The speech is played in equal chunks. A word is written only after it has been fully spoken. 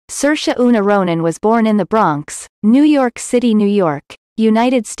Saoirse Ronan was born in the Bronx, New York City, New York,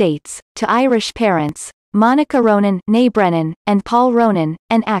 United States, to Irish parents, Monica Ronan, née Brennan, and Paul Ronan,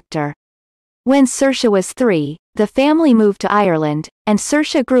 an actor. When Saoirse was 3, the family moved to Ireland, and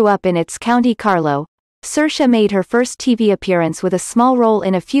Saoirse grew up in its County Carlow. Saoirse made her first TV appearance with a small role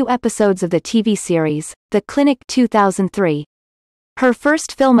in a few episodes of the TV series, The Clinic 2003. Her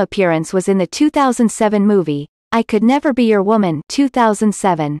first film appearance was in the 2007 movie, I Could Never Be Your Woman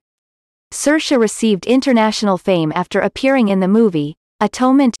 2007. Saoirse received international fame after appearing in the movie,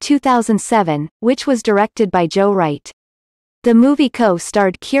 Atonement 2007, which was directed by Joe Wright. The movie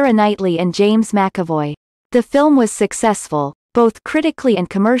co-starred Keira Knightley and James McAvoy. The film was successful, both critically and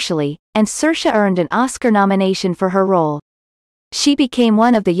commercially, and Saoirse earned an Oscar nomination for her role. She became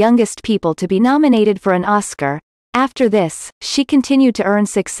one of the youngest people to be nominated for an Oscar. After this, she continued to earn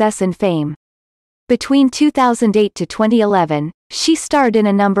success and fame. Between 2008 to 2011, she starred in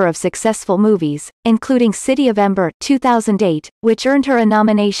a number of successful movies, including City of Ember 2008, which earned her a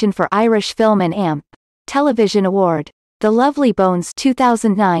nomination for Irish Film and Television Award, The Lovely Bones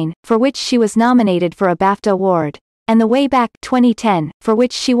 2009, for which she was nominated for a BAFTA Award, and The Way Back 2010, for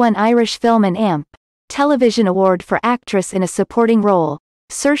which she won Irish Film and Television Award for Actress in a Supporting Role.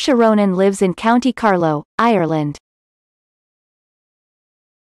 Saoirse Ronan lives in County Carlow, Ireland.